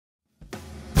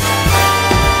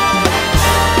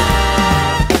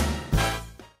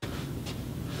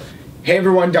Hey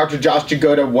everyone, Dr. Josh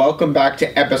Jagoda. Welcome back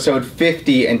to episode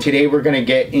 50, and today we're going to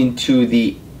get into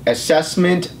the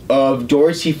assessment of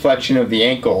dorsiflexion of the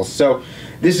ankles. So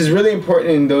this is really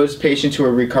important in those patients who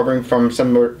are recovering from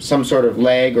some sort of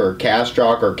leg or calf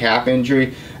shock or calf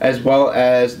injury, as well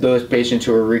as those patients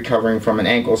who are recovering from an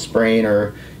ankle sprain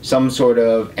or some sort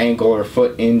of ankle or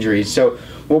foot injury. So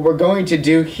what we're going to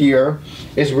do here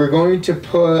is we're going to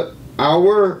put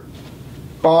our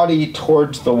body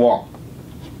towards the wall.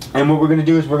 And what we're going to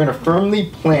do is we're going to firmly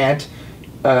plant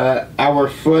our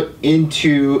foot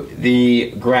into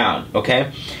the ground,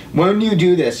 okay? When you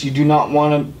do this, you do not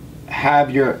want to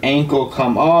have your ankle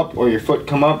come up or your foot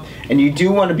come up, and you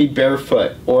do want to be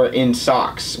barefoot or in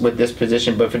socks with this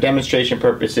position, but for demonstration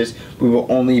purposes, we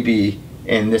will only be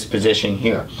in this position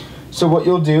here. So what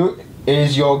you'll do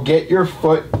is you'll get your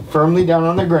foot firmly down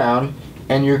on the ground,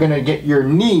 and you're going to get your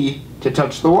knee to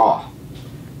touch the wall.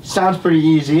 Sounds pretty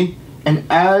easy. And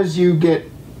as you get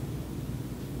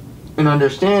an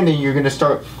understanding, you're going to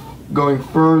start going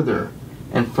further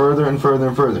and further and further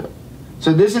and further.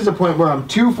 So this is a point where I'm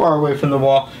too far away from the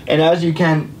wall, and as you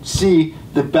can see,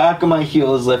 the back of my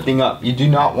heel is lifting up. You do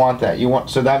not want that.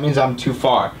 So that means I'm too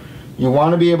far. You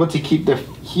want to be able to keep the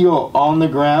heel on the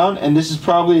ground, and this is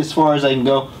probably as far as I can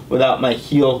go without my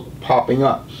heel popping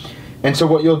up. And so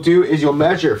what you'll do is you'll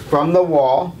measure from the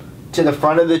wall to the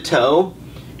front of the toe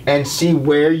and see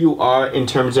where you are in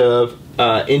terms of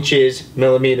inches,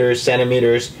 millimeters,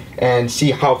 centimeters, and see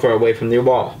how far away from the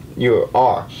wall you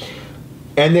are.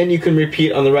 And then you can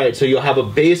repeat on the right, so you'll have a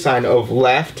baseline of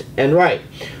left and right.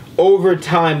 Over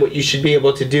time, what you should be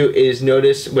able to do is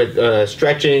notice with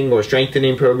stretching or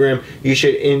strengthening program, you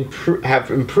should have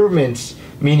improvements,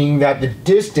 meaning that the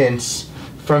distance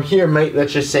from here might,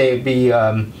 let's just say, be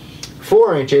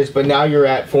 4 inches, but now you're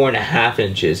at 4.5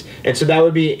 inches, and so that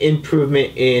would be an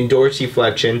improvement in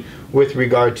dorsiflexion with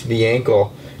regard to the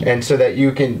ankle. And so that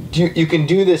you can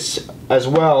do this as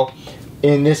well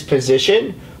in this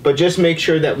position, but just make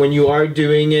sure that when you are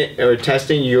doing it or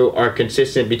testing, you are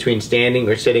consistent between standing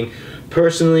or sitting.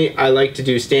 Personally, I like to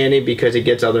do standing because it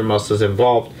gets other muscles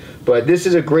involved, but this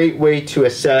is a great way to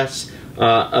assess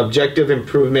objective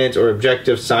improvements or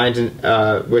objective signs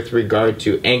with regard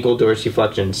to ankle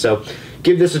dorsiflexion. So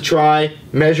give this a try,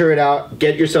 measure it out,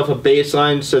 get yourself a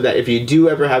baseline so that if you do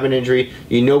ever have an injury,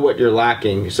 you know what you're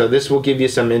lacking. So this will give you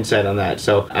some insight on that.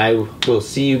 So I will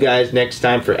see you guys next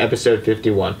time for episode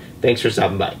 51. Thanks for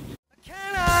stopping by. Can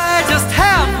I just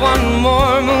have one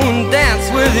more moon dance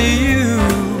with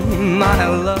you, my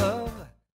love?